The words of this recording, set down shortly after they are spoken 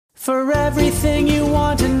For everything you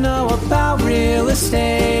want to know about real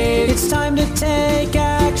estate, it's time to take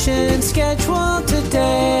action. Schedule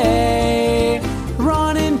today.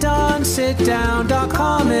 Ron and Don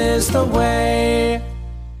sitdown.com is the way.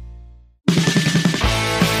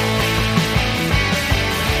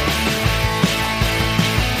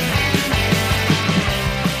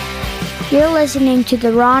 You're listening to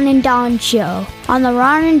the Ron and Don Show on the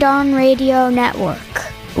Ron and Don Radio Network.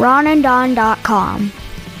 RonandDon.com.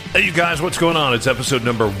 Hey, you guys, what's going on? It's episode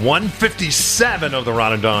number 157 of the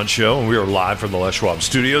Ron and Don Show, and we are live from the Les Schwab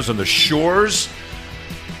Studios on the shores.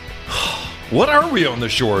 What are we on the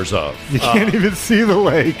shores of? You can't even see the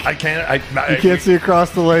lake. I can't. You can't see across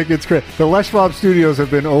the lake. It's great. The Les Schwab Studios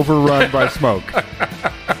have been overrun by smoke.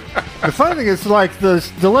 The funny thing is, like, the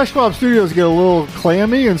Les Schwab Studios get a little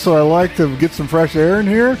clammy, and so I like to get some fresh air in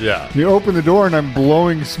here. Yeah. You open the door, and I'm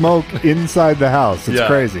blowing smoke inside the house. It's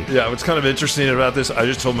crazy. Yeah, what's kind of interesting about this, I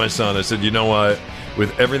just told my son, I said, you know what?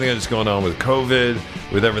 With everything that's going on with COVID,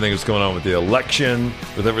 with everything that's going on with the election,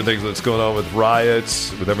 with everything that's going on with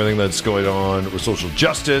riots, with everything that's going on with social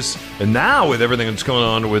justice, and now with everything that's going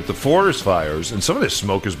on with the forest fires, and some of this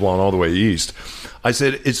smoke is blowing all the way east, I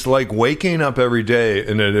said, it's like waking up every day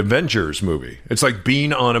in an Avengers movie. It's like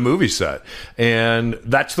being on a movie set. And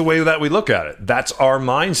that's the way that we look at it. That's our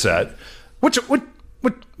mindset. What's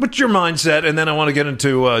your mindset? And then I want to get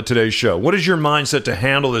into today's show. What is your mindset to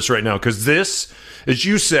handle this right now? Because this, as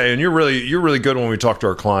you say, and you're really good when we talk to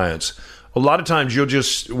our clients. A lot of times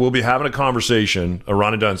we'll be having a conversation, a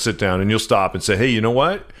Ron and Don sit down, and you'll stop and say, hey, you know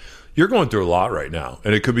what? You're going through a lot right now.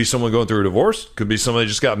 And it could be someone going through a divorce. Could be someone that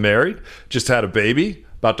just got married, just had a baby,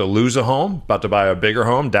 about to lose a home, about to buy a bigger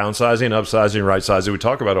home, downsizing, upsizing, right sizing. We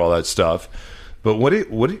talk about all that stuff. But what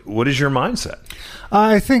is your mindset?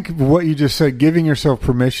 I think what you just said, giving yourself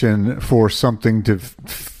permission for something to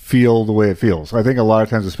feel the way it feels. I think a lot of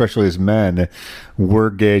times, especially as men,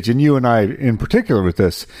 we're gauged, and you and I in particular with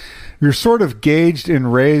this, you're sort of gauged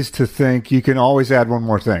and raised to think you can always add one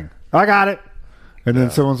more thing. I got it. And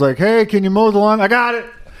then someone's like, hey, can you mow the lawn? I got it.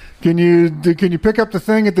 Can you pick up the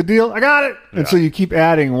thing at the deal? I got it. And so you keep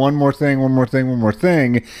adding one more thing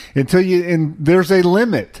until and there's a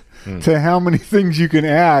limit to how many things you can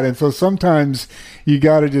add. And so sometimes you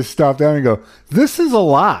got to just stop down and go, this is a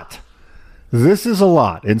lot. This is a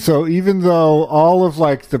lot. And so even though all of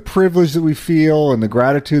like the privilege that we feel and the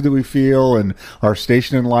gratitude that we feel and our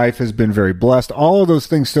station in life has been very blessed, all of those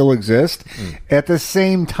things still exist. At the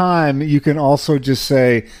same time, you can also just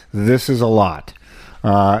say, this is a lot.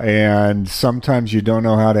 And sometimes you don't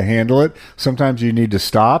know how to handle it. Sometimes you need to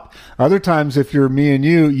stop. Other times, if you're me and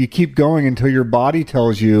you keep going until your body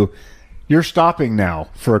tells you, you're stopping now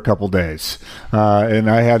for a couple days. And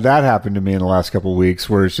I had that happen to me in the last couple of weeks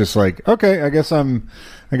where it's just like, okay, I guess I'm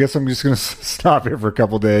just going to stop here for a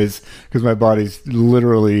couple of days because my body's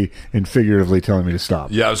literally and figuratively telling me to stop.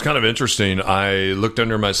 Yeah, it was kind of interesting. I looked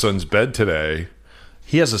under my son's bed today.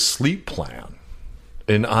 He has a sleep plan,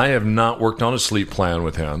 and I have not worked on a sleep plan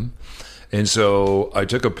with him. And so I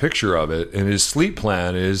took a picture of it, and his sleep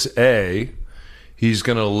plan is he's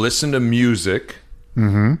going to listen to music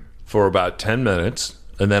for about 10 minutes.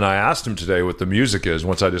 And then I asked him today what the music is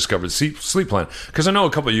once I discovered sleep plan. Because I know a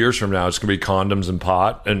couple of years from now, it's going to be condoms and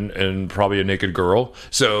pot and probably a naked girl.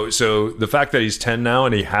 So the fact that he's 10 now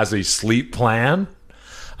and he has a sleep plan,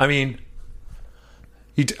 I mean,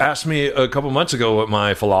 he asked me a couple months ago what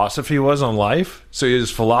my philosophy was on life. So he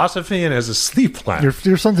has philosophy and has a sleep plan.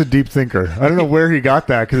 Your son's a deep thinker. I don't know where he got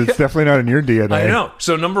that because it's definitely not in your DNA. I know.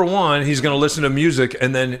 So number one, he's going to listen to music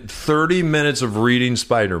and then 30 minutes of reading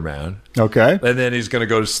Spider-Man. Okay. And then he's going to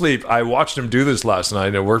go to sleep. I watched him do this last night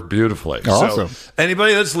and it worked beautifully. Awesome. So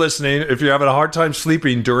anybody that's listening, if you're having a hard time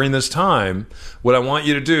sleeping during this time, what I want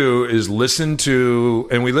you to do is listen to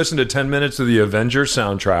 10 minutes of the Avengers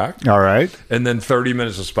soundtrack. All right. And then 30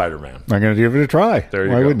 minutes of Spider-Man. I'm going to give it a try. There you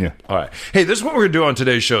go. Why wouldn't you? All right. Hey, this is what we're going to do on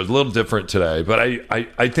today's show. It's a little different today, but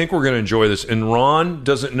I think we're going to enjoy this. And Ron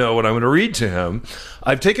doesn't know what I'm going to read to him.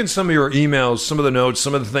 I've taken some of your emails, some of the notes,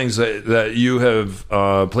 some of the things that you have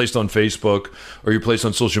placed on Facebook or you placed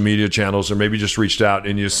on social media channels or maybe just reached out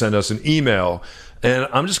and you send us an email. And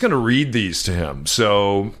I'm just going to read these to him.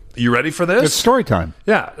 So you ready for this? It's story time.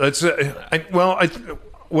 Yeah.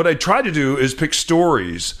 What I try to do is pick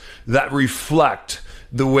stories that reflect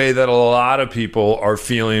the way that a lot of people are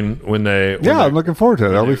feeling when I'm looking forward to it.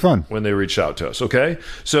 That'll be fun. When they reach out to us, okay?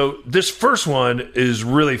 So this first one is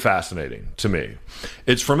really fascinating to me.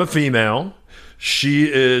 It's from a female.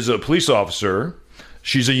 She is a police officer.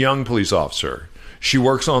 She's a young police officer. She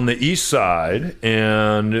works on the East Side,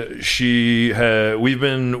 and we've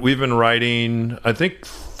been writing, I think,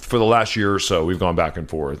 for the last year or so, we've gone back and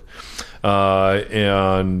forth.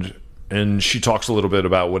 And she talks a little bit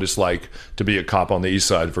about what it's like to be a cop on the East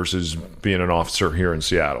Side versus being an officer here in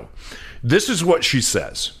Seattle. This is what she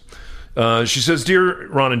says. She says, "Dear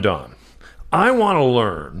Ron and Don, I want to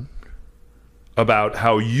learn about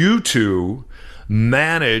how you two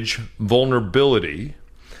manage vulnerability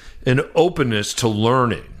and openness to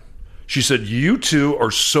learning." She said, "You two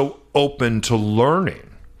are so open to learning.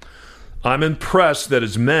 I'm impressed that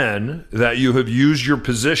as men that you have used your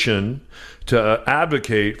position to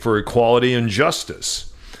advocate for equality and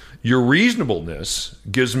justice. Your reasonableness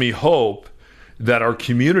gives me hope that our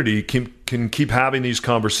community can keep having these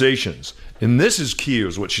conversations." And this is key,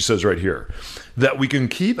 is what she says right here, that we can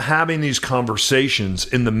keep having these conversations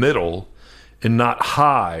in the middle and not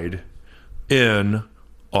hide in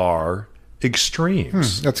our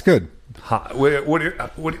extremes. That's good. What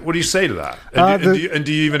do you say to that? And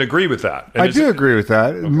do you even agree with that? And I do agree with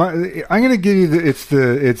that. I'm going to give you it's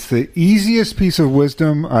the easiest piece of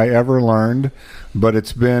wisdom I ever learned, but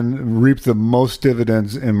it's reaped the most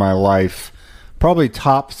dividends in my life. Probably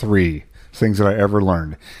top 3 things that I ever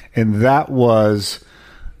learned, and that was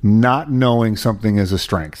not knowing something is a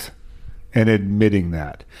strength and admitting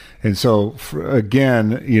that. And so,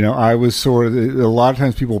 again, I was sort of, a lot of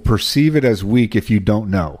times people perceive it as weak if you don't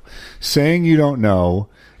know. Saying you don't know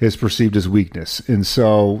is perceived as weakness. And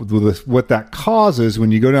so what that causes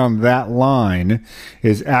when you go down that line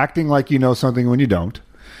is acting like you know something when you don't,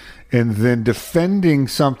 and then defending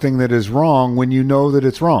something that is wrong when you know that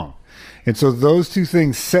it's wrong. And so those two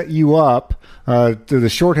things set you up. The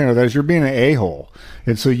shorthand of that is you're being an a-hole.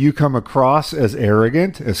 And so you come across as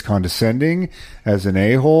arrogant, as condescending, as an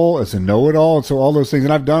a-hole, as a know-it-all. And so all those things,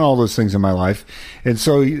 and I've done all those things in my life. And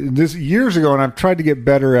so this years ago, and I've tried to get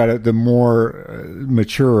better at it the more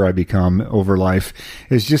mature I become over life,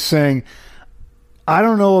 is just saying, I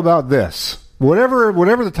don't know about this. Whatever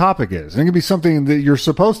the topic is, it can be something that you're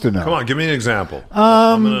supposed to know. Come on, give me an example.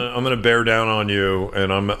 I'm gonna bear down on you,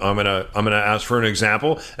 and I'm gonna ask for an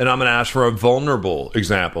example, and I'm gonna ask for a vulnerable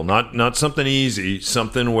example, not something easy,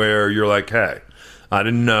 something where you're like, hey, I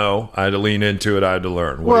didn't know, I had to lean into it, I had to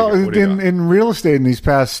learn. What do you got? In real estate in these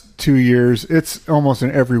past 2 years, it's almost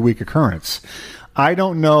an every week occurrence. I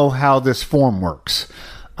don't know how this form works.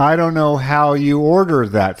 I don't know how you order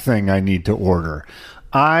that thing I need to order.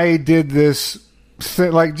 I did this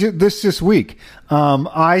this week.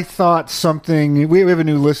 I thought something. We have a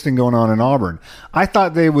new listing going on in Auburn. I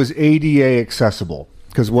thought they was ADA accessible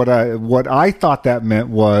because what I thought that meant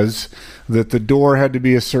was that the door had to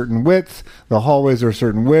be a certain width, the hallways are a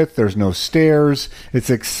certain width. There's no stairs. It's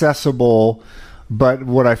accessible. But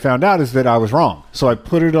what I found out is that I was wrong. So I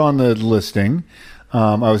put it on the listing.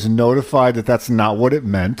 I was notified that that's not what it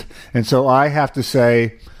meant, and so I have to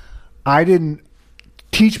say, I didn't.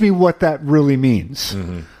 Teach me what that really means.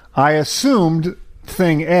 Mm-hmm. I assumed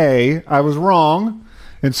thing A, I was wrong,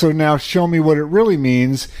 and so now show me what it really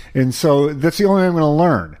means, and so that's the only way I'm going to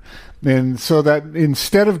learn. And so that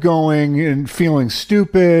instead of going and feeling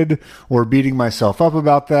stupid or beating myself up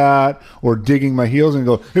about that or digging my heels and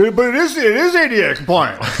go, but it is ADA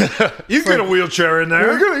compliant. You get a wheelchair in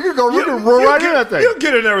there. You can roll right in that thing. You'll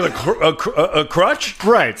get in there with a crutch.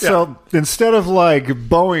 Right. Yeah. So instead of like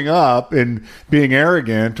bowing up and being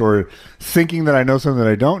arrogant or thinking that I know something that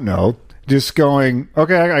I don't know, just going,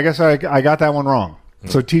 okay, I guess I got that one wrong.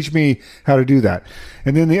 So teach me how to do that.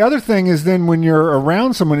 And then the other thing is then when you're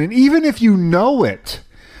around someone, and even if you know it,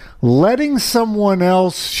 letting someone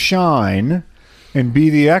else shine and be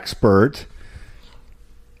the expert,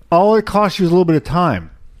 all it costs you is a little bit of time.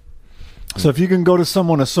 So if you can go to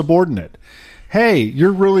someone, a subordinate, hey,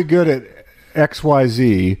 you're really good at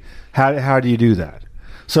XYZ, how do you do that?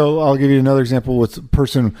 So I'll give you another example with a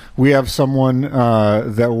person. We have someone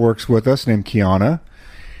that works with us named Kiana.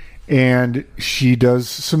 And she does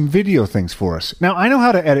some video things for us. Now, I know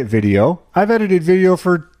how to edit video. I've edited video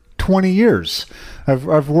for 20 years.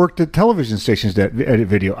 I've worked at television stations to edit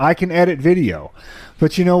video. I can edit video.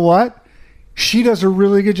 But you know what? She does a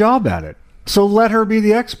really good job at it. So let her be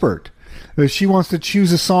the expert. If she wants to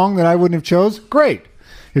choose a song that I wouldn't have chose, great.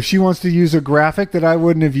 If she wants to use a graphic that I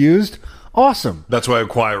wouldn't have used, awesome. That's why I have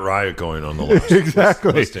Quiet Riot going on the list.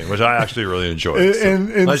 Exactly. Listing, which I actually really enjoyed.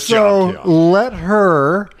 And nice so job, let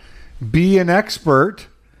her be an expert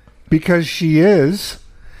because she is,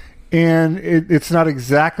 and it's not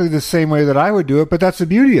exactly the same way that I would do it, but that's the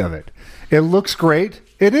beauty of it. It looks great.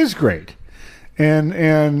 It is great.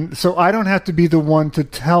 And so I don't have to be the one to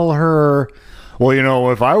tell her,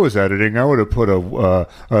 well, if I was editing, I would have put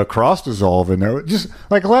a cross dissolve in there. Just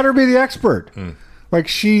like let her be the expert. Like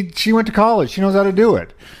she went to college. She knows how to do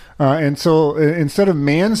it. And so instead of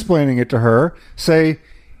mansplaining it to her, say,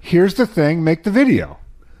 here's the thing, make the video.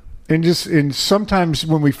 And sometimes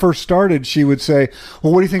when we first started, she would say,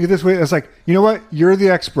 well, what do you think of this way? It's like, you know what? You're the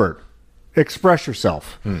expert. Express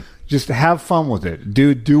yourself. Just have fun with it.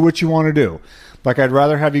 Do what you want to do. Like, I'd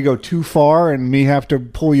rather have you go too far and me have to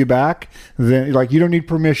pull you back than, like, you don't need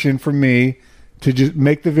permission from me to just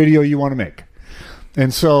make the video you want to make.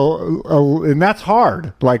 And so, and that's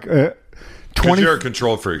hard. Like, 20, you're a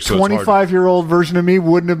control freak, so 25-year-old version of me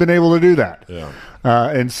wouldn't have been able to do that. Yeah.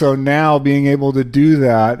 And so now being able to do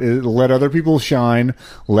that, let other people shine,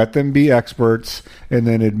 let them be experts, and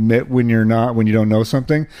then admit when you don't know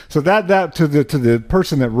something. So that to the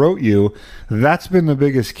person that wrote you, that's been the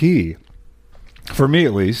biggest key, for me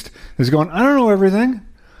at least, is going, I don't know everything.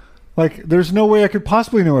 Like, there's no way I could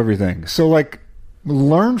possibly know everything. So, like,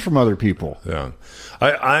 learn from other people. Yeah.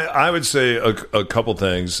 I would say a couple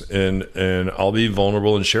things, and I'll be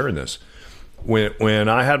vulnerable in sharing this. When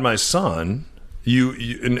I had my son,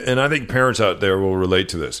 and I think parents out there will relate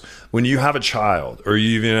to this. When you have a child, or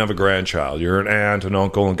you even have a grandchild, you're an aunt, an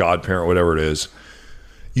uncle, and godparent, whatever it is,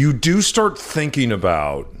 you do start thinking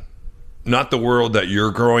about not the world that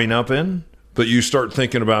you're growing up in, but you start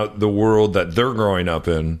thinking about the world that they're growing up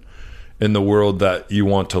in, and the world that you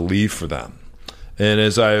want to leave for them. And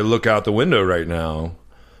as I look out the window right now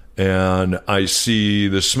and I see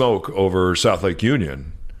the smoke over South Lake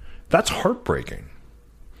Union, that's heartbreaking.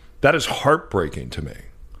 That is heartbreaking to me,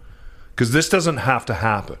 because this doesn't have to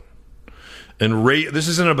happen. And this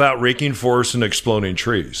isn't about raking forests and exploding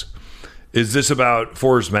trees. Is this about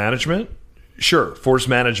forest management? Sure, forest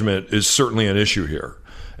management is certainly an issue here.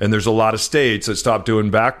 And there's a lot of states that stopped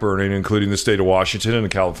doing backburning, including the state of Washington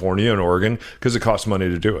and California and Oregon, because it costs money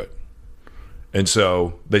to do it. And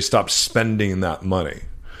so they stopped spending that money.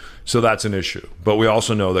 So that's an issue. But we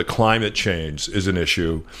also know that climate change is an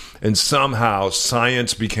issue. And somehow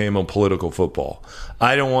science became a political football.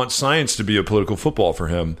 I don't want science to be a political football for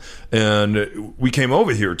him. And we came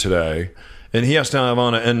over here today, and he has to have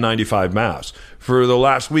on an N95 mask. For the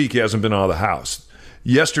last week, he hasn't been out of the house.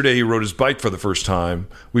 Yesterday, he rode his bike for the first time.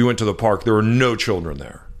 We went to the park. There were no children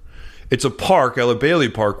there. It's a park, Ella Bailey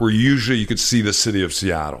Park, where usually you could see the city of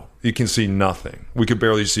Seattle. You can see nothing. We could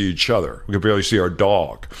barely see each other. We could barely see our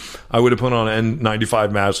dog. I would have put on an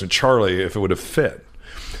N95 mask and Charlie if it would have fit.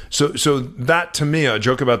 So that, to me, I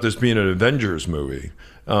joke about this being an Avengers movie.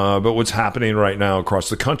 But what's happening right now across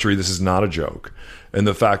the country, this is not a joke. And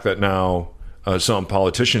the fact that now some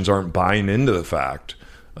politicians aren't buying into the fact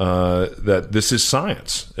that this is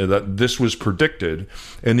science, that this was predicted,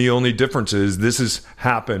 and the only difference is this has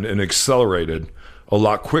happened and accelerated a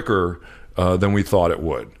lot quicker than we thought it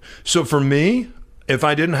would. So for me, if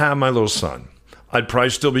I didn't have my little son, I'd probably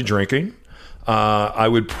still be drinking. I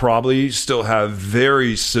would probably still have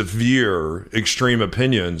very severe, extreme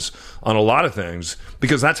opinions on a lot of things,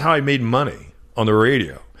 because that's how I made money on the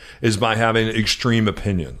radio, is by having extreme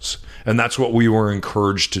opinions. And that's what we were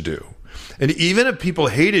encouraged to do. And even if people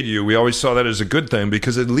hated you, we always saw that as a good thing,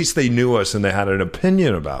 because at least they knew us and they had an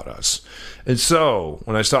opinion about us. And so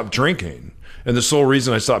when I stopped drinking, and the sole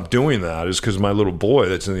reason I stopped doing that is because my little boy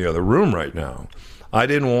that's in the other room right now, I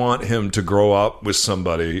didn't want him to grow up with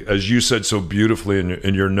somebody, as you said so beautifully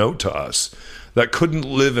in your note to us, that couldn't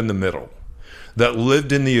live in the middle, that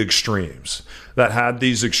lived in the extremes, that had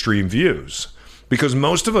these extreme views. Because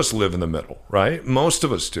most of us live in the middle, right? Most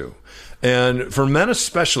of us do. And for men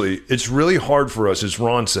especially, it's really hard for us, as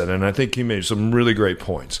Ron said, and I think he made some really great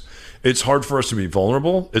points. It's hard for us to be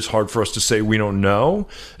vulnerable. It's hard for us to say we don't know.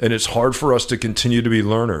 And it's hard for us to continue to be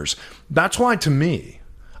learners. That's why, to me,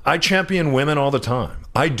 I champion women all the time.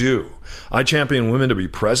 I do. I champion women to be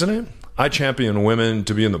president. I champion women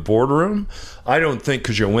to be in the boardroom. I don't think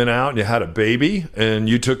because you went out and you had a baby and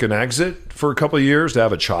you took an exit for a couple of years to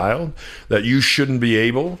have a child that you shouldn't be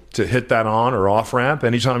able to hit that on or off ramp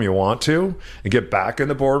anytime you want to and get back in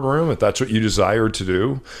the boardroom if that's what you desire to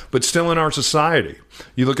do. But still, in our society,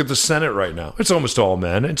 you look at the Senate right now, it's almost all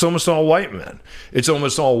men. It's almost all white men. It's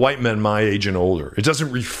almost all white men my age and older. It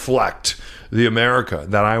doesn't reflect the America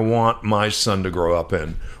that I want my son to grow up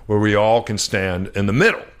in, where we all can stand in the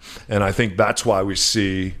middle. And I think that's why we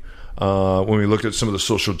see, when we look at some of the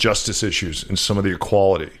social justice issues and some of the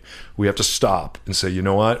equality, we have to stop and say, you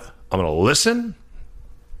know what? I'm going to listen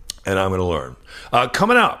and I'm going to learn.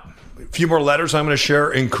 Coming up, a few more letters I'm going to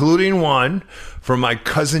share, including one from my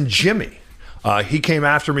cousin Jimmy. He came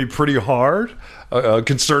after me pretty hard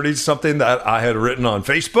concerning something that I had written on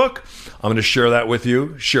Facebook. I'm going to share that with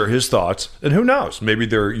you, share his thoughts, and who knows, maybe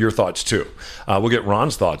they're your thoughts too. We'll get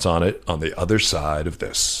Ron's thoughts on it on the other side of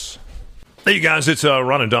this. Hey, you guys, it's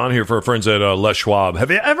Ron and Don here for our friends at Les Schwab. Have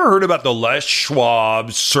you ever heard about the Les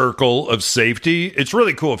Schwab Circle of Safety? It's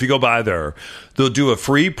really cool. If you go by there, they'll do a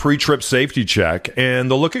free pre-trip safety check, and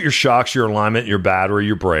they'll look at your shocks, your alignment, your battery,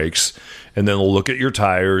 your brakes, and then they'll look at your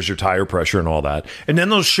tires, your tire pressure, and all that. And then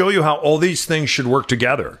they'll show you how all these things should work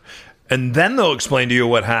together. And then they'll explain to you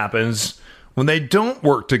what happens when they don't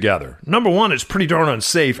work together. Number one, it's pretty darn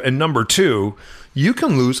unsafe. And number two, you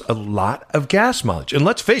can lose a lot of gas mileage. And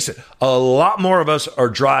let's face it, a lot more of us are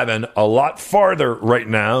driving a lot farther right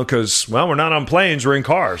now because, well, we're not on planes, we're in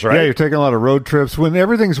cars, right? Yeah, you're taking a lot of road trips. When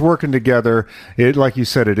everything's working together, it, like you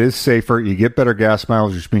said, it is safer. You get better gas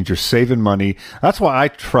mileage, which means you're saving money. That's why I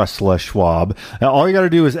trust Les Schwab. Now, all you got to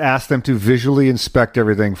do is ask them to visually inspect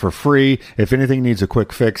everything for free. If anything needs a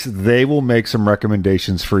quick fix, they will make some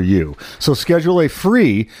recommendations for you. So schedule a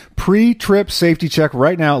free pre-trip safety check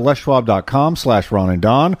right now at leschwab.com/Ron and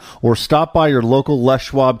Don, or stop by your local Les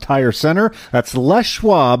Schwab Tire Center. That's Les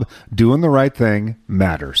Schwab. Doing the right thing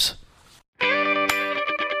matters.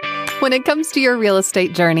 When it comes to your real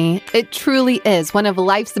estate journey, it truly is one of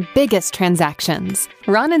life's biggest transactions.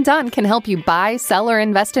 Ron and Don can help you buy, sell, or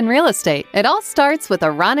invest in real estate. It all starts with a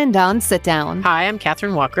Ron and Don sit-down. Hi, I'm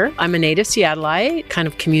Catherine Walker. I'm a native Seattleite, kind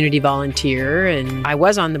of community volunteer, and I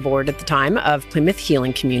was on the board at the time of Plymouth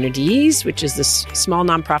Healing Communities, which is this small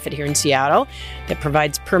nonprofit here in Seattle that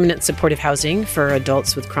provides permanent supportive housing for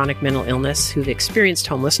adults with chronic mental illness who've experienced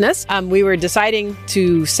homelessness. We were deciding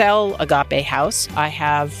to sell Agape House. I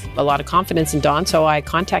have a lot of confidence in Don, so I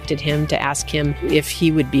contacted him to ask him if he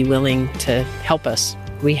would be willing to help us.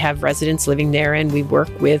 We have residents living there, and we work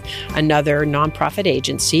with another nonprofit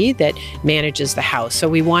agency that manages the house. So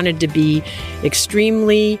we wanted to be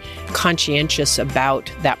extremely conscientious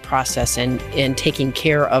about that process and taking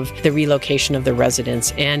care of the relocation of the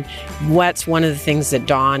residents. And what's one of the things that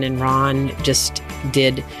Don and Ron just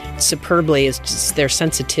did superbly is just their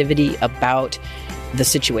sensitivity about the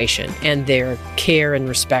situation and their care and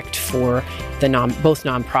respect for both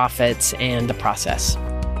nonprofits and the process.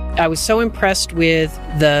 I was so impressed with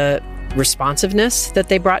the responsiveness that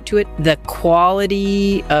they brought to it, the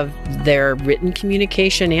quality of their written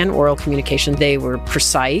communication and oral communication. They were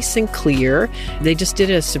precise and clear. They just did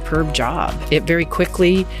a superb job. It very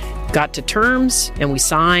quickly got to terms, and we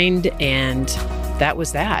signed, and that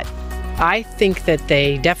was that. I think that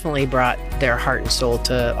they definitely brought their heart and soul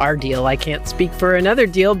to our deal. I can't speak for another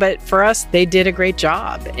deal, but for us, they did a great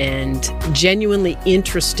job and genuinely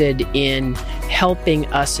interested in helping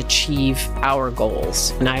us achieve our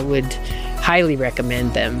goals. And I would highly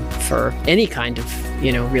recommend them for any kind of,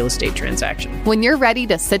 real estate transaction. When you're ready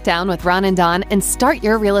to sit down with Ron and Don and start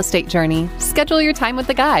your real estate journey, schedule your time with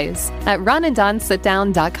the guys at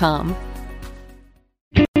ronanddonsitdown.com.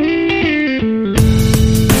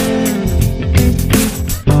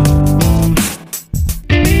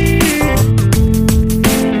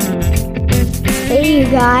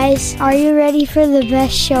 Guys, are you ready for the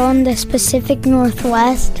best show in the Pacific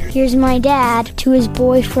Northwest? Here's my dad to his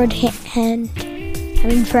boyfriend and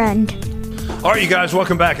friend. All right, you guys,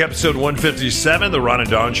 welcome back. Episode 157, the Ron and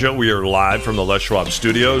Don Show. We are live from the Les Schwab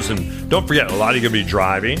Studios. And don't forget, a lot of you are going to be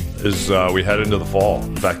driving as we head into the fall.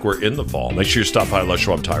 In fact, we're in the fall. Make sure you stop by Les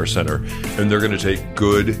Schwab Tire Center, and they're going to take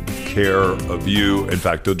good care of you. In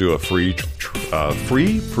fact, they'll do a free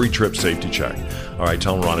pre-trip safety check. All right,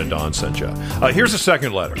 tell them Ron and Don sent you. Here's a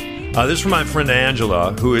second letter. This is from my friend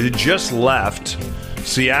Angela, who had just left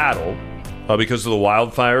Seattle because of the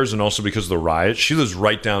wildfires and also because of the riots. She lives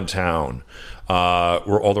right downtown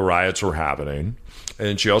where all the riots were happening.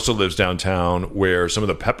 And she also lives downtown where some of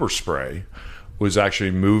the pepper spray was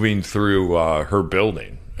actually moving through her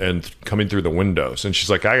building and coming through the windows. And she's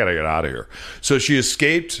like, I got to get out of here. So she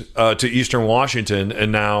escaped to Eastern Washington,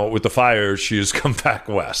 and now with the fires, she has come back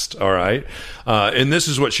west, all right? And this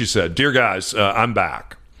is what she said. Dear guys, I'm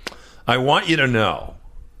back. I want you to know,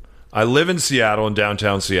 I live in Seattle, in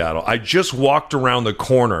downtown Seattle. I just walked around the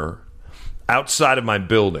corner outside of my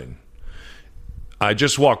building. I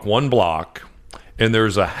just walked one block, and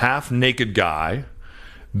there's a half-naked guy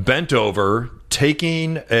bent over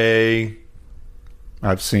taking a...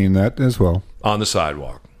 I've seen that as well. On the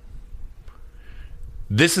sidewalk.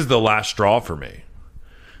 This is the last straw for me.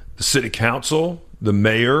 The city council, the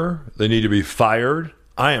mayor, they need to be fired.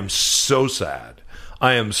 I am so sad.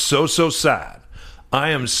 I am so sad. I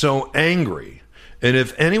am so angry. And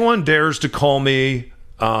if anyone dares to call me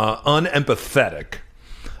unempathetic,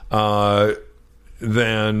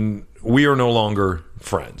 then we are no longer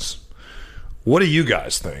friends. What do you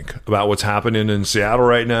guys think about what's happening in Seattle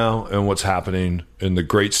right now and what's happening in the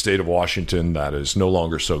great state of Washington that is no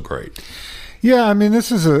longer so great? Yeah, I mean,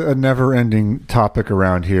 this is a never-ending topic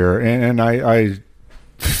around here, and I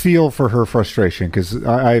feel for her frustration, because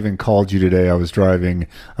I even called you today. I was driving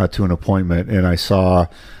to an appointment, and I saw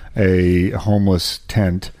a homeless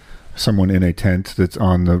tent, someone in a tent that's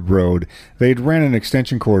on the road. They'd ran an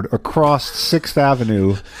extension cord across 6th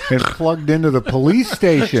Avenue and plugged into the police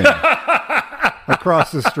station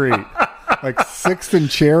across the street. Like 6th and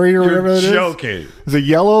Cherry or whatever it is. You're joking. It's a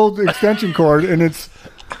yellow extension cord, and it's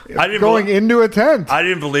going into a tent. I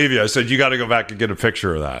didn't believe you. I said you got to go back and get a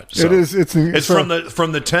picture of that. So. It is. It's from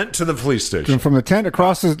the tent to the police station. From the tent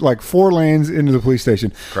across like 4 lanes into the police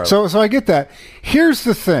station. Incredible. So I get that. Here's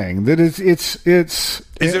the thing: that it's.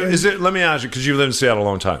 Is it? Let me ask you, because you lived in Seattle a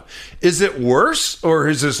long time. Is it worse, or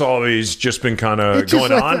has this always just been kind of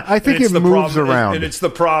going on? I think it moves around, and it's the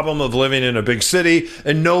problem of living in a big city,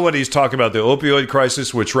 and nobody's talking about the opioid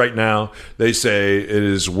crisis, which right now they say it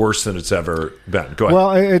is worse than it's ever been. Go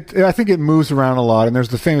ahead. Well, I think it moves around a lot, and there's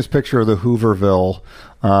the famous picture of the Hooverville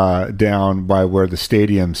down by where the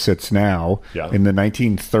stadium sits now in the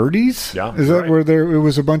 1930s. Yeah, is that where it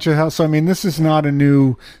was a bunch of houses? So, I mean, this is not a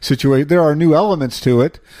new situation. There are new elements to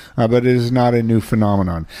it, but it is not a new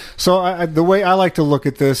phenomenon. So the way I like to look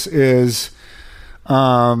at this is,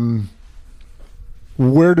 where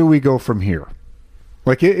do we go from here?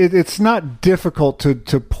 Like it's not difficult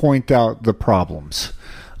to point out the problems.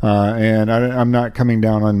 And I'm not coming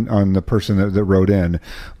down on the person that wrote in,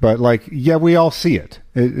 but we all see it.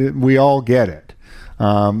 We all get it.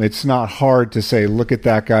 It's not hard to say, look at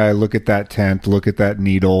that guy, look at that tent, look at that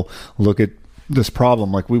needle, look at this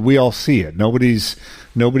problem. Like we all see it. Nobody's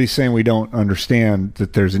saying we don't understand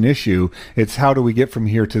that there's an issue. It's how do we get from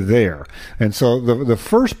here to there? And so the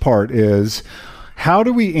first part is, how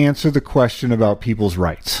do we answer the question about people's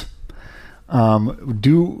rights?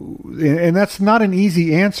 And that's not an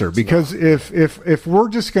easy answer, because if we're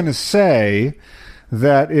just going to say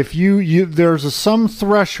that if you there's some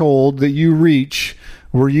threshold that you reach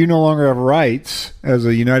where you no longer have rights as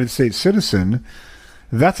a United States citizen,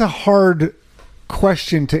 that's a hard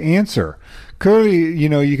question to answer. Clearly,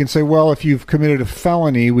 you can say, well, if you've committed a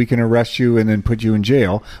felony, we can arrest you and then put you in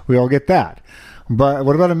jail. We all get that. But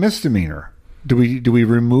what about a misdemeanor? Do we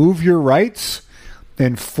remove your rights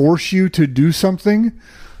and force you to do something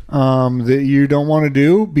that you don't want to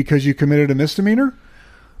do because you committed a misdemeanor?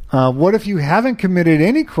 What if you haven't committed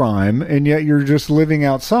any crime and yet you're just living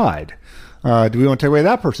outside? Do we want to take away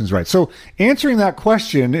that person's rights? So answering that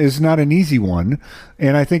question is not an easy one,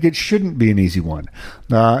 and I think it shouldn't be an easy one.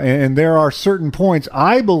 And there are certain points,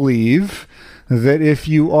 I believe, that if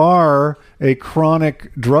you are a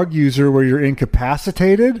chronic drug user where you're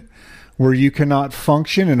incapacitated, where you cannot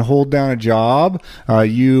function and hold down a job,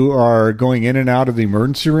 you are going in and out of the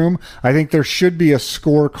emergency room, I think there should be a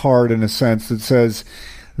scorecard in a sense that says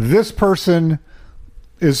this person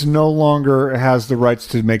is no longer has the rights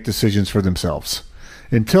to make decisions for themselves.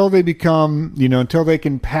 Until they become, until they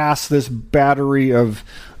can pass this battery of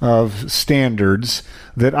standards,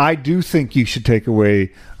 that I do think you should take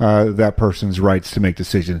away that person's rights to make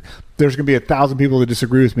decisions. There's going to be 1,000 people that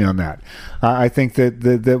disagree with me on that. I think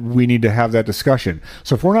that we need to have that discussion.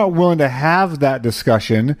 So if we're not willing to have that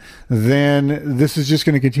discussion, then this is just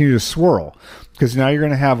going to continue to swirl. Because now you're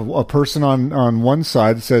going to have a person on one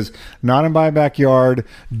side that says, not in my backyard,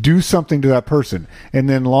 do something to that person. And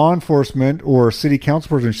then law enforcement or city council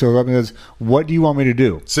person shows up and says, what do you want me to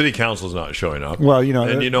do? City council's not showing up. Well,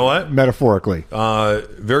 and you know what? Metaphorically.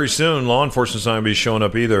 Very soon, law enforcement's not going to be showing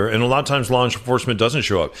up either. And a lot of times law enforcement doesn't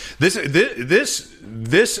show up. This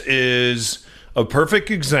is a perfect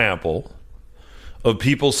example of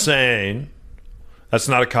people saying, that's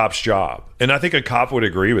not a cop's job. And I think a cop would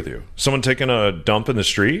agree with you. Someone taking a dump in the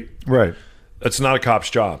street? Right. That's not a cop's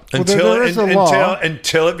job. Well, there is a law.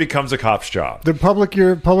 Until it becomes a cop's job. The public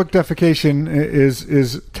defecation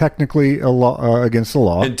is technically a law, against the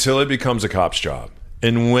law. Until it becomes a cop's job.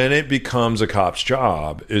 And when it becomes a cop's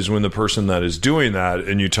job is when the person that is doing that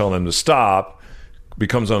and you tell them to stop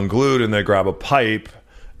becomes unglued and they grab a pipe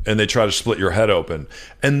and they try to split your head open.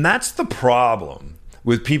 And that's the problem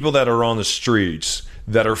with people that are on the streets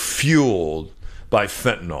that are fueled by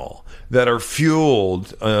fentanyl, that are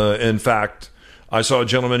fueled. In fact, I saw a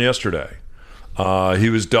gentleman yesterday. He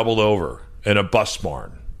was doubled over in a bus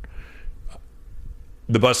barn.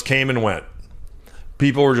 The bus came and went.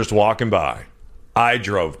 People were just walking by. I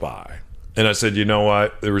drove by. And I said, you know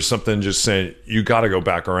what? There was something just saying, you got to go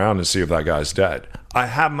back around and see if that guy's dead. I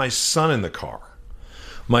have my son in the car.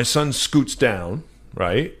 My son scoots down,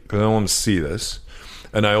 right? Because I don't want to see this.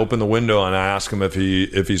 And I open the window and I ask him if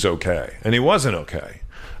he's okay. And he wasn't okay.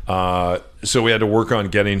 So we had to work on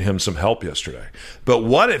getting him some help yesterday. But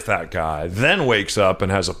what if that guy then wakes up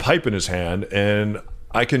and has a pipe in his hand, and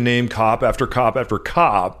I can name cop after cop after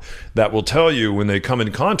cop that will tell you when they come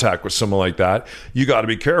in contact with someone like that, you got to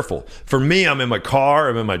be careful. For me, I'm in my car,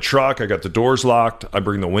 I'm in my truck, I got the doors locked, I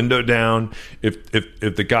bring the window down. If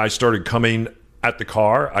the guy started coming at the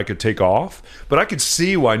car, I could take off. But I could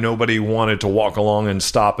see why nobody wanted to walk along and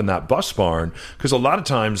stop in that bus barn, because a lot of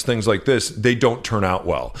times things like this, they don't turn out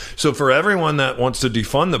well. So for everyone that wants to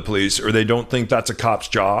defund the police, or they don't think that's a cop's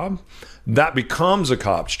job, that becomes a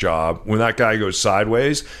cop's job when that guy goes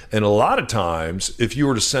sideways. And a lot of times, if you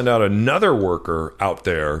were to send out another worker out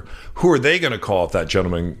there, who are they going to call if that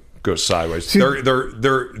gentleman goes sideways? See, they're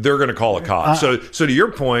going to call a cop. So to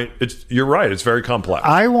your point, you're right. It's very complex.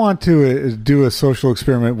 I want to do a social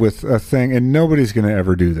experiment with a thing, and nobody's going to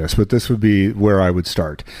ever do this, but this would be where I would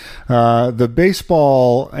start. The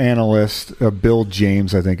baseball analyst, Bill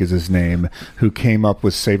James, I think is his name, who came up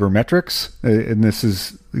with sabermetrics, and this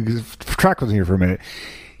is, track with me here for a minute.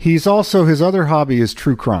 He's also, his other hobby is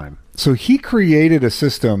true crime. So he created a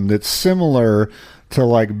system that's similar to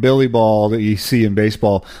like Billy Ball that you see in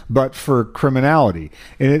baseball, but for criminality.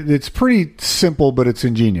 And it's pretty simple, but it's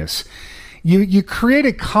ingenious. You create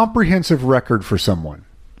a comprehensive record for someone,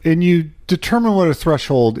 and you determine what a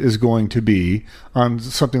threshold is going to be on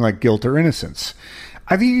something like guilt or innocence.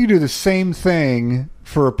 I think you do the same thing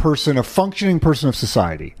for a functioning person of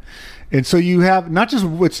society. And so you have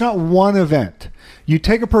it's not one event. You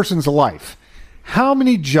take a person's life. How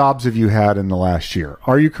many jobs have you had in the last year?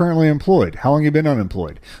 Are you currently employed? How long have you been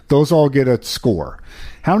unemployed? Those all get a score.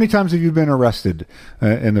 How many times have you been arrested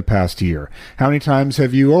in the past year? How many times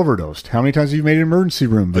have you overdosed? How many times have you made an emergency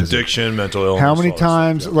room visit? Addiction, mental illness. How many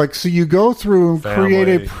times? So you go through and create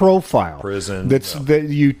a profile. Prison. That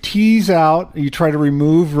you tease out. You try to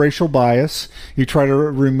remove racial bias. You try to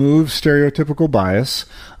remove stereotypical bias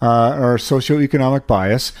or socioeconomic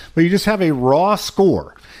bias. But you just have a raw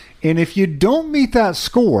score. And if you don't meet that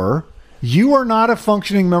score, you are not a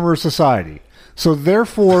functioning member of society. So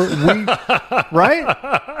therefore,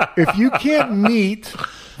 right? If you can't meet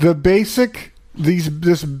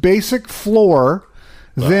this basic floor,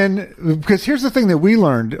 then, because here's the thing that we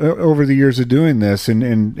learned over the years of doing this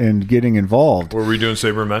and getting involved. Were we doing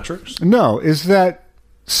sabermetrics? No, is that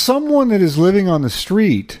someone that is living on the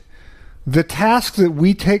street, the tasks that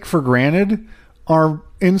we take for granted are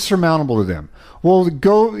insurmountable to them. Well,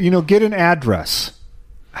 go, get an address.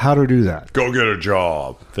 How to do that? Go get a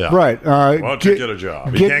job. Yeah. Right. Why don't you get a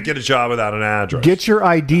job? You can't get a job without an address. Get your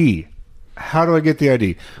ID. How do I get the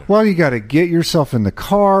ID? Well, you got to get yourself in the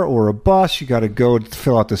car or a bus. You got to go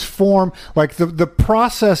fill out this form. Like the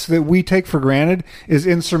process that we take for granted is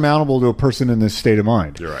insurmountable to a person in this state of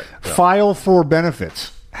mind. You're right. Yeah. File for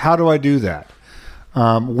benefits. How do I do that?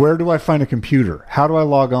 Where do I find a computer? How do I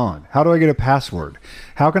log on? How do I get a password?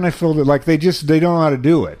 How can I fill it? Like they don't know how to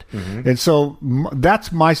do it. Mm-hmm. And so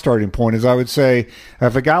that's my starting point is I would say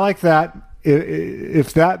if a guy like that,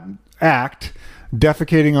 if that act,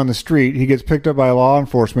 defecating on the street, he gets picked up by law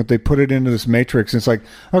enforcement, they put it into this matrix. And it's like,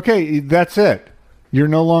 okay, that's it. You're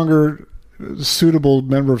no longer a suitable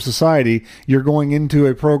member of society. You're going into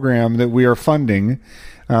a program that we are funding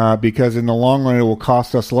because in the long run it will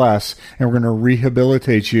cost us less, and we're going to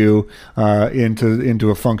rehabilitate you into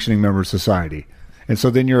a functioning member of society. And so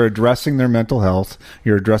then you're addressing their mental health,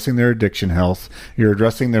 you're addressing their addiction health, you're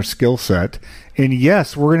addressing their skill set. And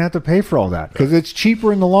yes, we're going to have to pay for all that because it's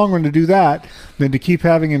cheaper in the long run to do that than to keep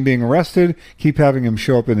having him being arrested, keep having him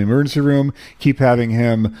show up in the emergency room, keep having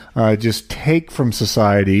him just take from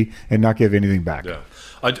society and not give anything back. Yeah.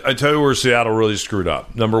 I tell you where Seattle really screwed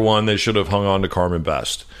up. Number one, they should have hung on to Carmen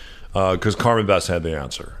Best because Carmen Best had the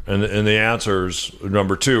answer. And the answers,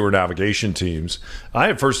 number two, are navigation teams. I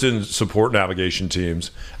at first didn't support navigation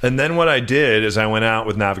teams. And then what I did is I went out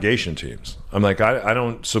with navigation teams. I'm like, I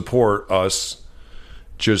don't support us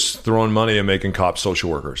just throwing money and making cops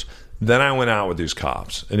social workers. Then I went out with these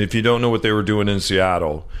cops. And if you don't know what they were doing in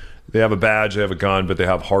Seattle, they have a badge, they have a gun, but they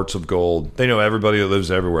have hearts of gold. They know everybody that lives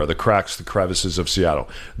everywhere, the cracks, the crevices of Seattle.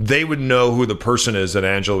 They would know who the person is that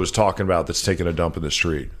Angela was talking about that's taking a dump in the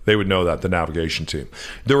street. They would know that, the navigation team.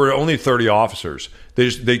 There were only 30 officers.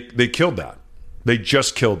 They killed that. They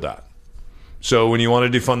just killed that. So when you want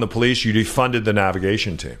to defund the police, you defunded the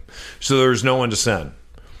navigation team. So there's no one to send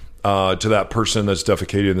to that person that's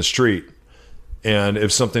defecating in the street. And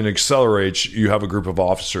if something accelerates, you have a group of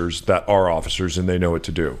officers that are officers and they know what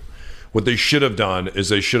to do. What they should have done is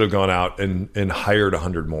they should have gone out and hired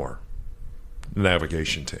 100 more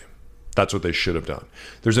navigation team. That's what they should have done.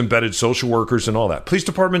 There's embedded social workers and all that. Police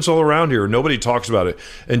departments all around here, nobody talks about it.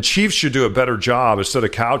 And chiefs should do a better job, instead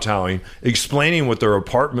of kowtowing, explaining what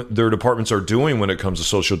their departments are doing when it comes to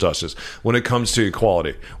social justice, when it comes to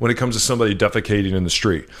equality, when it comes to somebody defecating in the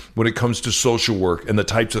street, when it comes to social work and the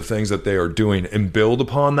types of things that they are doing, and build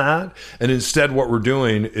upon that. And instead, what we're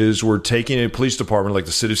doing is we're taking a police department like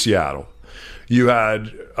the city of Seattle. You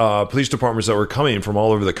had police departments that were coming from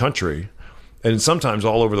all over the country, and sometimes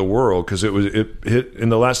all over the world, because it hit in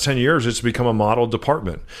the last 10 years, it's become a model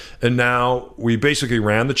department. And now we basically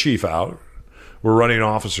ran the chief out. We're running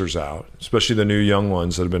officers out, especially the new young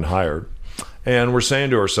ones that have been hired. And we're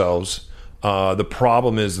saying to ourselves, the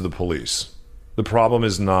problem is the police. The problem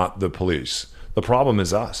is not the police. The problem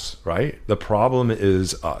is us, right? The problem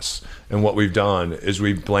is us. And what we've done is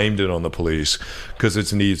we've blamed it on the police because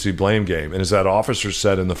it's an easy blame game. And as that officer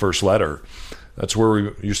said in the first letter, that's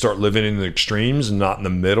where you start living in the extremes and not in the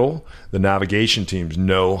middle. The navigation teams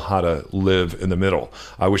know how to live in the middle.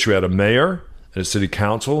 I wish we had a mayor and a city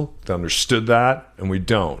council that understood that, and we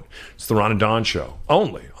don't. It's the Ron and Don Show,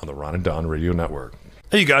 only on the Ron and Don Radio Network.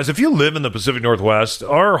 Hey, you guys, if you live in the Pacific Northwest,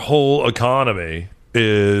 our whole economy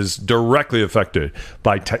is directly affected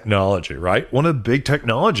by technology, right? One of the big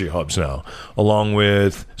technology hubs now, along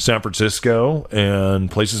with San Francisco and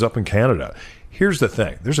places up in Canada. Here's the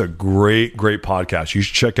thing. There's a great podcast you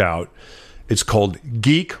should check out. It's called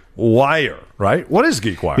Geek Wire, right? What is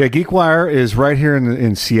Geek Wire? Yeah, Geek Wire is right here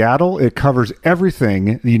in Seattle. It covers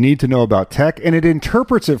everything you need to know about tech, and it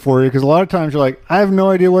interprets it for you, because a lot of times you're like, I have no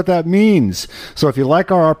idea what that means. So if you like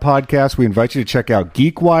our podcast, we invite you to check out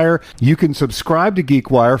Geek Wire. You can subscribe to Geek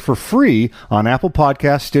Wire for free on Apple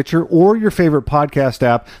Podcasts, Stitcher, or your favorite podcast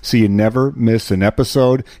app, so you never miss an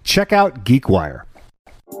episode. Check out Geek Wire.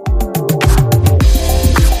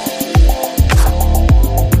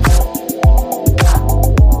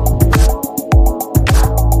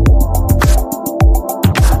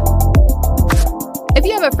 If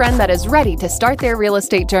you have a friend that is ready to start their real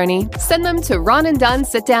estate journey, send them to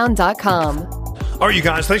ronanddonsitdown.com. All right, you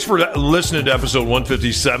guys, thanks for listening to episode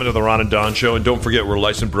 157 of the Ron and Don Show. And don't forget, we're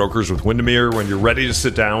licensed brokers with Windermere. When you're ready to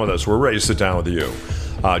sit down with us, we're ready to sit down with you.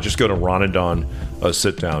 Just go to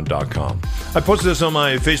ronanddonsitdown.com. I posted this on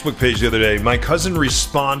my Facebook page the other day. My cousin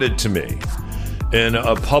responded to me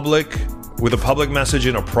with a public message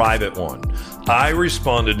and a private one. I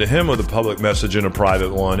responded to him with a public message and a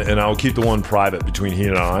private one, and I'll keep the one private between he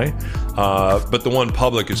and I. But the one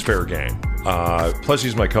public is fair game. Plus,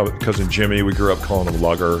 he's my cousin Jimmy. We grew up calling him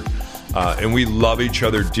Lugger. And we love each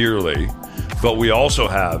other dearly. But we also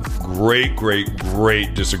have great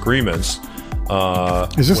disagreements.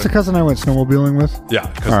 Is this the cousin I went snowmobiling with? Yeah.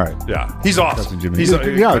 All right. Yeah. He's awesome. He's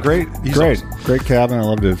great. Awesome. Great cabin. I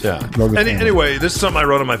loved it. Yeah. Anyway, this is something I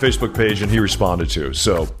wrote on my Facebook page, and he responded to.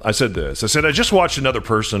 So I said this. I said, I just watched another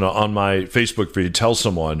person on my Facebook feed tell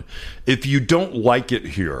someone, if you don't like it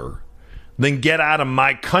here, then get out of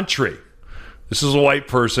my country. This is a white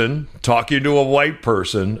person talking to a white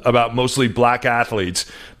person about mostly black athletes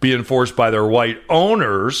being forced by their white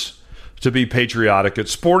owners to be patriotic at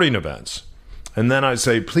sporting events. And then I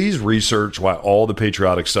say, please research why all the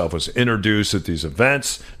patriotic stuff was introduced at these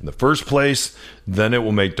events in the first place. Then it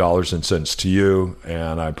will make dollars and cents to you.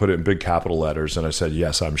 And I put it in big capital letters, and I said,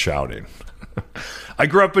 yes, I'm shouting. I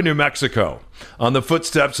grew up in New Mexico on the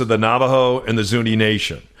footsteps of the Navajo and the Zuni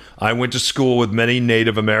Nation. I went to school with many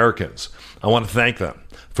Native Americans. I want to thank them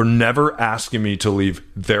for never asking me to leave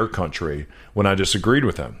their country when I disagreed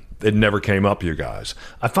with them. It never came up, you guys.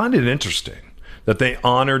 I find it interesting that they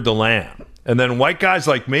honored the land. And then white guys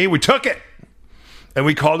like me, we took it. And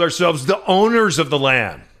we called ourselves the owners of the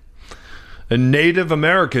land. And Native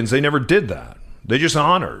Americans, they never did that. They just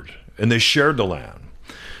honored and they shared the land.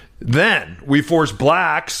 Then we forced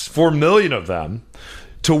blacks, 4 million of them,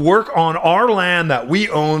 to work on our land that we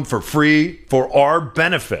own for free for our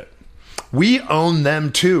benefit. We own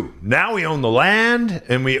them too. Now we own the land,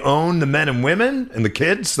 and we own the men and women and the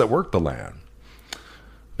kids that work the land.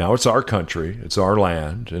 Now it's our country, it's our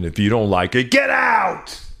land, and if you don't like it, get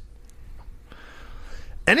out!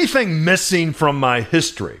 Anything missing from my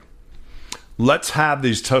history, let's have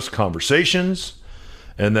these tough conversations,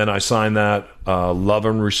 and then I sign that love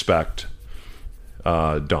and respect,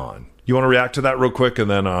 Don. You want to react to that real quick, and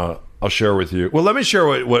then I'll share with you. Well, let me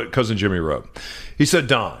share what Cousin Jimmy wrote. He said,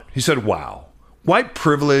 Don, wow, white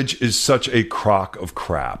privilege is such a crock of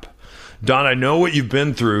crap. Don, I know what you've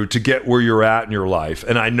been through to get where you're at in your life,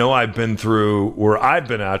 and I know I've been through where I've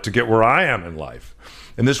been at to get where I am in life.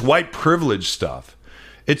 And this white privilege stuff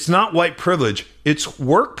It's not white privilege, it's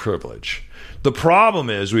work privilege. The problem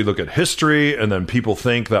is we look at history and then people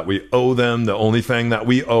think that we owe them. The only thing that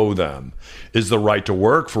we owe them is the right to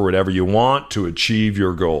work for whatever you want to achieve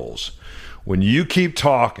your goals. When you keep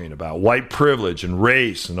talking about white privilege and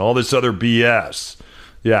race and all this other BS,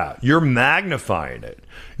 yeah, you're magnifying it.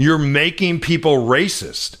 You're making people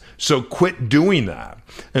racist. So quit doing that.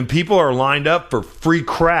 And people are lined up for free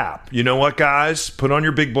crap. You know what, guys? Put on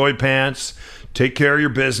your big boy pants. Take care of your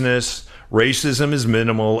business. Racism is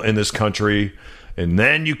minimal in this country. And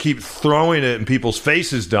then you keep throwing it in people's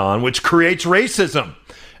faces, Don, which creates racism.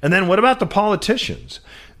 And then what about the politicians?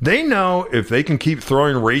 They know if they can keep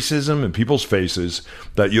throwing racism in people's faces,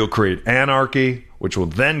 that you'll create anarchy, which will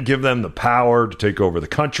then give them the power to take over the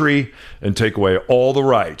country and take away all the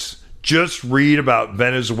rights. Just read about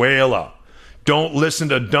Venezuela. Don't listen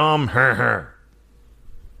to dumb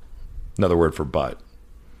another word for butt.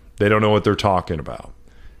 They don't know what they're talking about.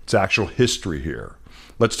 It's actual history here.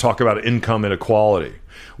 Let's talk about income inequality.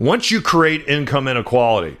 Once you create income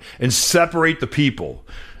inequality and separate the people,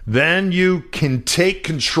 then you can take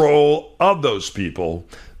control of those people.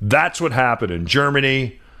 That's what happened in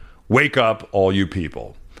Germany. Wake up, all you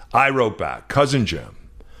people. I wrote back, Cousin Jim,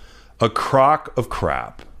 a crock of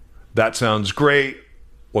crap. That sounds great.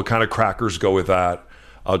 What kind of crackers go with that?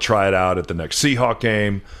 I'll try it out at the next Seahawk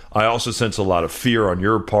game. I also sense a lot of fear on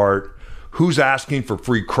your part. Who's asking for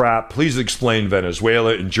free crap? Please explain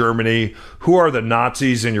Venezuela and Germany. Who are the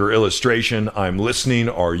Nazis in your illustration? I'm listening.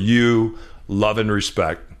 Are you? Love and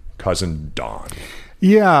respect, Cousin Don.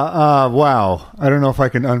 Yeah, wow. I don't know if I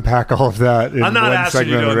can unpack all of that in I'm not one asking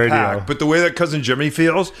you segment to of radio. unpack, but the way that Cousin Jimmy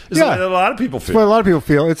feels is the way that a lot of people feel. It's what a lot of people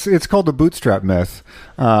feel. It's called the bootstrap myth.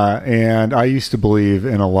 And I used to believe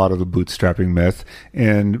in a lot of the bootstrapping myth.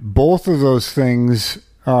 And both of those things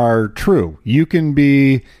are true. You can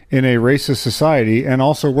be in a racist society and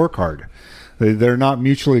also work hard. They're not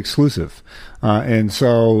mutually exclusive. And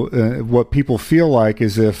so what people feel like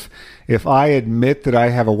is if I admit that I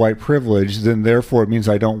have a white privilege, then therefore it means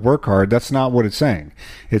I don't work hard. That's not what it's saying.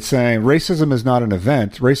 It's saying racism is not an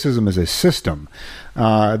event. Racism is a system.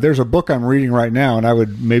 There's a book I'm reading right now,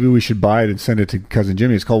 and maybe we should buy it and send it to Cousin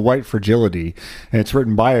Jimmy. It's called White Fragility, and it's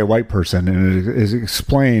written by a white person, and it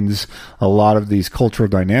explains a lot of these cultural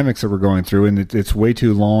dynamics that we're going through, and it's way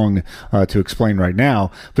too long to explain right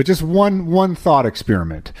now. But just one thought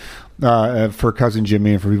experiment for Cousin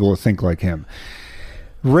Jimmy and for people to think like him.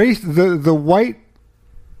 The white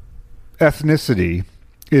ethnicity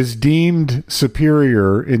is deemed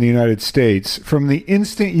superior in the United States from the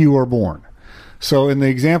instant you are born. So in the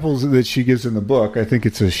examples that she gives in the book, I think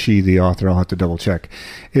it's a she, the author, I'll have to double check,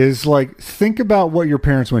 is like, think about what your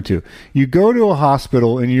parents went to. You go to a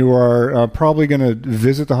hospital and you are probably going to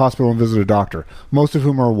visit the hospital and visit a doctor, most of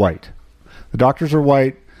whom are white. The doctors are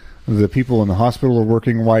white. The people in the hospital are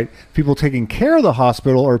working white. People taking care of the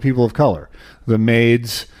hospital are people of color. The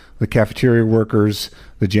maids, the cafeteria workers,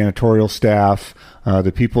 the janitorial staff,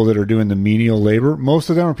 the people that are doing the menial labor,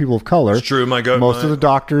 most of them are people of color. It's true. Most of the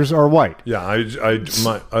doctors are white. Yeah,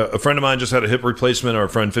 a friend of mine just had a hip replacement, or a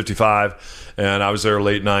friend 55, and I was there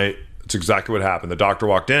late night. It's exactly what happened. The doctor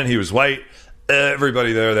walked in. He was white.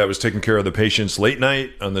 Everybody there that was taking care of the patients late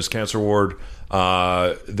night on this cancer ward,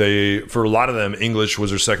 for a lot of them, English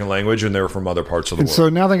was their second language, and they were from other parts of the world. So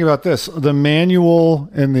now think about this. The manual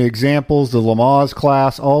and the examples, the Lamaze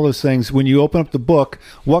class, all those things, when you open up the book,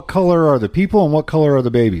 what color are the people and what color are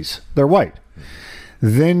the babies? They're white.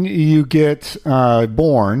 Then you get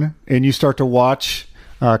born and you start to watch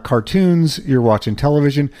cartoons, you're watching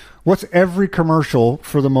television. What's every commercial,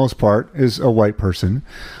 for the most part, is a white person.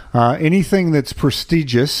 Anything that's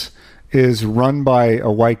prestigious is run by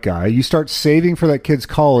a white guy. You start saving for that kid's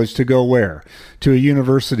college to go where? To a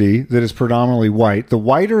university that is predominantly white. The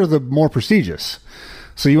whiter, the more prestigious.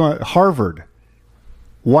 So you want Harvard,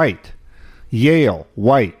 white. Yale,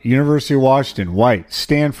 white. University of Washington, white.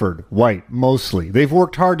 Stanford, white, mostly. They've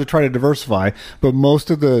worked hard to try to diversify, but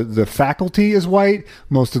most of the faculty is white.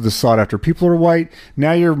 Most of the sought-after people are white.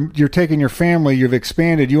 Now you're taking your family, you've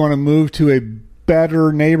expanded. You want to move to a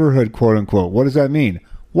better neighborhood, quote-unquote. What does that mean?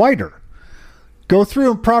 Whiter. Go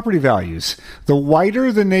through property values. The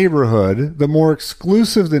whiter the neighborhood, the more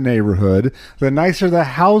exclusive the neighborhood, the nicer the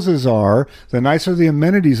houses are, the nicer the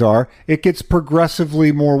amenities are, it gets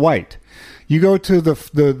progressively more white. You go to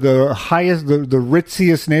the highest, the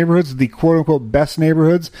ritziest neighborhoods, the quote unquote best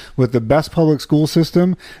neighborhoods with the best public school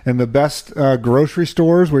system and the best grocery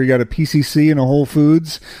stores where you got a PCC and a Whole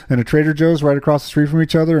Foods and a Trader Joe's right across the street from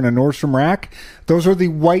each other and a Nordstrom Rack. Those are the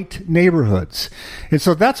white neighborhoods. And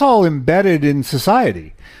so that's all embedded in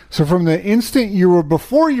society. So from the instant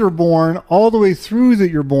before you're born all the way through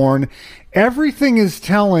that you're born, everything is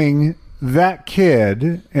telling that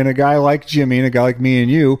kid and a guy like Jimmy and a guy like me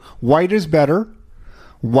and you, white is better,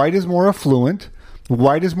 white is more affluent,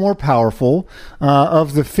 white is more powerful.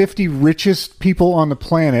 Of the 50 richest people on the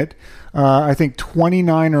planet, I think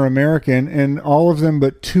 29 are American, and all of them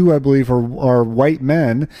but 2, I believe, are white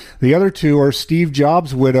men. The other 2 are Steve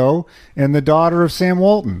Jobs' widow and the daughter of Sam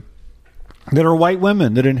Walton, that are white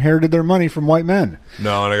women that inherited their money from white men.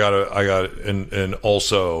 No, and I got and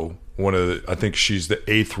also I think she's the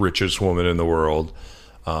 8th richest woman in the world,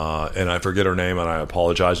 and I forget her name, and I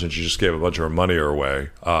apologize. And she just gave a bunch of her money away.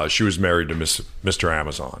 She was married to Mr.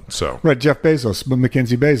 Amazon, so right, Jeff Bezos, but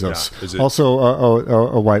Mackenzie Bezos, also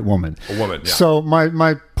a white woman. A woman. Yeah. So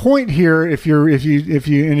my point here, if you're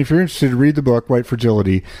interested, read the book White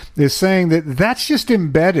Fragility, is saying that that's just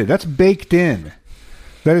embedded. That's baked in.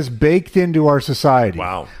 That is baked into our society.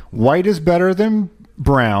 Wow. White is better than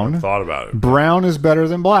brown. Thought about it. Brown is better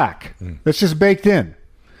than black. That's just baked in.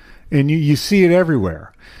 And you see it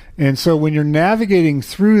everywhere. And so when you're navigating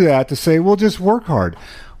through that to say, well, just work hard.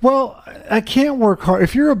 Well, I can't work hard.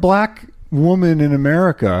 If you're a black woman in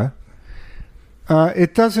America,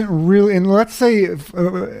 it doesn't really, and let's say,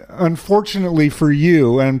 unfortunately for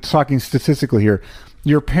you, and I'm talking statistically here,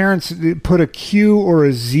 your parents put a Q or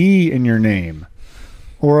a Z in your name,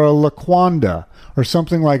 or a Laquanda, or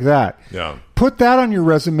something like that. Yeah. Put that on your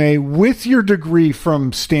resume with your degree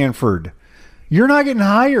from Stanford. You're not getting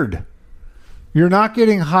hired. You're not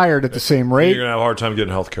getting hired at the same rate. You're going to have a hard time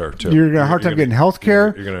getting health care, too. You're going to have a hard time getting health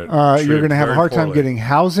care. You're going to have a hard time getting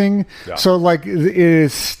housing. Yeah. So, like, it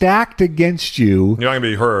is stacked against you. You're not going to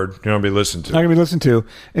be heard. You're not going to be listened to. Not going to be listened to.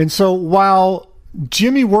 And so, while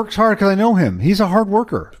Jimmy works hard, because I know him, he's a hard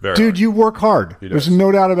worker. Very Dude, hard. You work hard. There's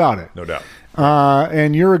no doubt about it. No doubt.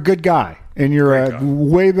 And you're a good guy. And you're a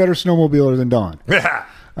way better snowmobiler than Don.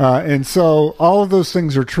 And so all of those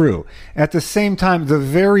things are true. At the same time, the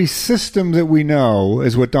very system that we know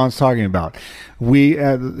is what Don's talking about.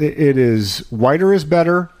 It is whiter is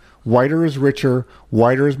better, whiter is richer,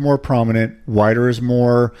 whiter is more prominent, whiter is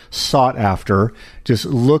more sought after. Just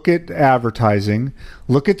look at advertising.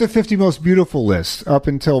 Look at the 50 most beautiful list up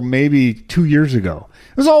until maybe 2 years ago.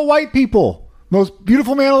 It was all white people. Most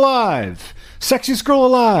beautiful man alive. Sexiest girl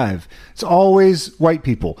alive. It's always white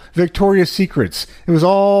people. Victoria's Secrets. It was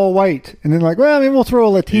all white. And then maybe we'll throw a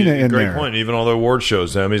Latina in there. Great point. Even all the award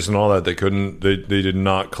shows, Emmys and all that, they did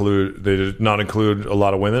not include a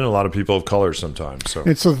lot of women, a lot of people of color sometimes. So.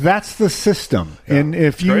 And so that's the system. Yeah, and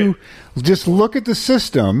if you just look at the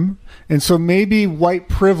system, and so maybe white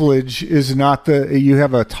privilege is not you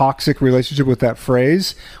have a toxic relationship with that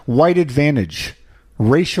phrase, white advantage.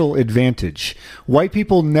 Racial advantage. White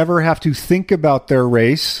people never have to think about their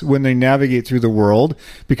race when they navigate through the world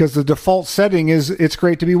because the default setting is it's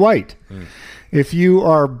great to be white. If you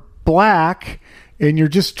are black and you're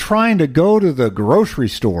just trying to go to the grocery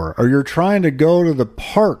store or you're trying to go to the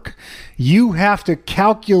park, you have to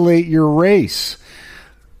calculate your race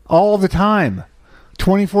all the time.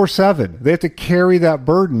 24/7. They have to carry that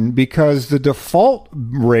burden because the default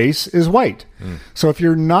race is white. So if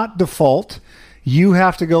you're not default, you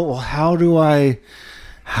have to go, well, how do I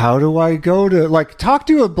go to, talk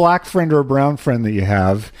to a black friend or a brown friend that you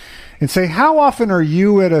have and say, how often are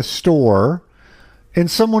you at a store and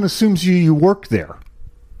someone assumes you work there?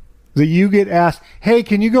 That you get asked, hey,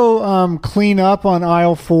 can you go clean up on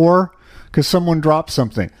aisle 4 because someone dropped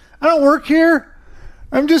something? I don't work here.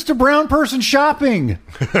 I'm just a brown person shopping.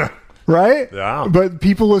 Right? Yeah. But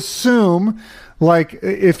people assume...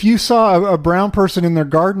 if you saw a brown person in their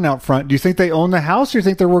garden out front, do you think they own the house or do you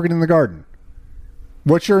think they're working in the garden?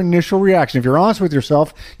 What's your initial reaction? If you're honest with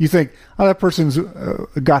yourself, you think, oh, that person's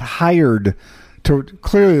got hired to...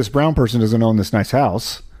 Clearly, this brown person doesn't own this nice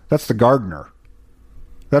house. That's the gardener.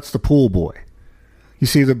 That's the pool boy. You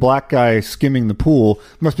see the black guy skimming the pool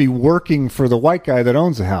must be working for the white guy that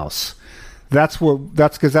owns the house. That's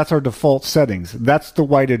because that's our default settings. That's the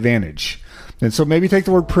white advantage. And so maybe take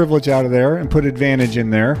the word privilege out of there and put advantage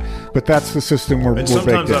in there. But that's the system we're baked in. And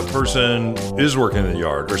sometimes that person is working in the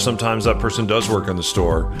yard, or sometimes that person does work in the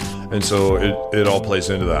store. And so it all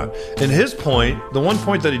plays into that. And his point, the one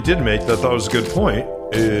point that he did make that I thought was a good point,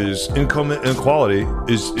 is income inequality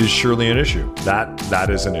is surely an issue. That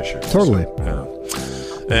is an issue. Totally. So,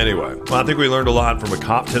 yeah. Anyway, well, I think we learned a lot from a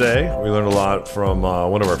cop today. We learned a lot from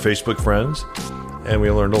one of our Facebook friends. And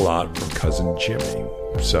we learned a lot from Cousin Jimmy.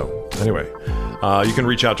 So, anyway, you can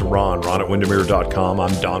reach out to Ron at Windermere.com.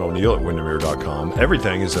 I'm Don O'Neill at Windermere.com.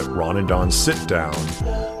 Everything is at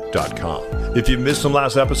RonandDonSitDown.com. If you've missed some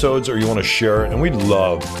last episodes or you want to share it, and we'd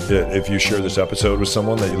love it if you share this episode with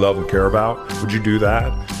someone that you love and care about, would you do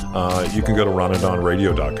that? You can go to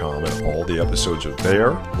RonandDonRadio.com, and all the episodes are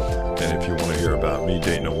there. And if you want to hear about me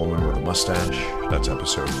dating a woman with a mustache, that's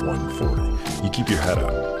episode 140. You keep your head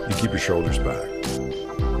up. You keep your shoulders back.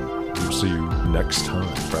 We'll see you next time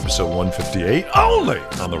for episode 158, only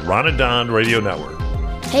on the Ron and Don Radio Network.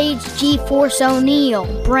 Hey, it's G-Force O'Neill,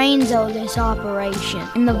 brains of this operation,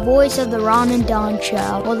 and the voice of the Ron and Don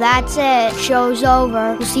Show. Well, that's it. Show's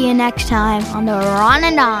over. We'll see you next time on the Ron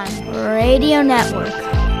and Don Radio Network.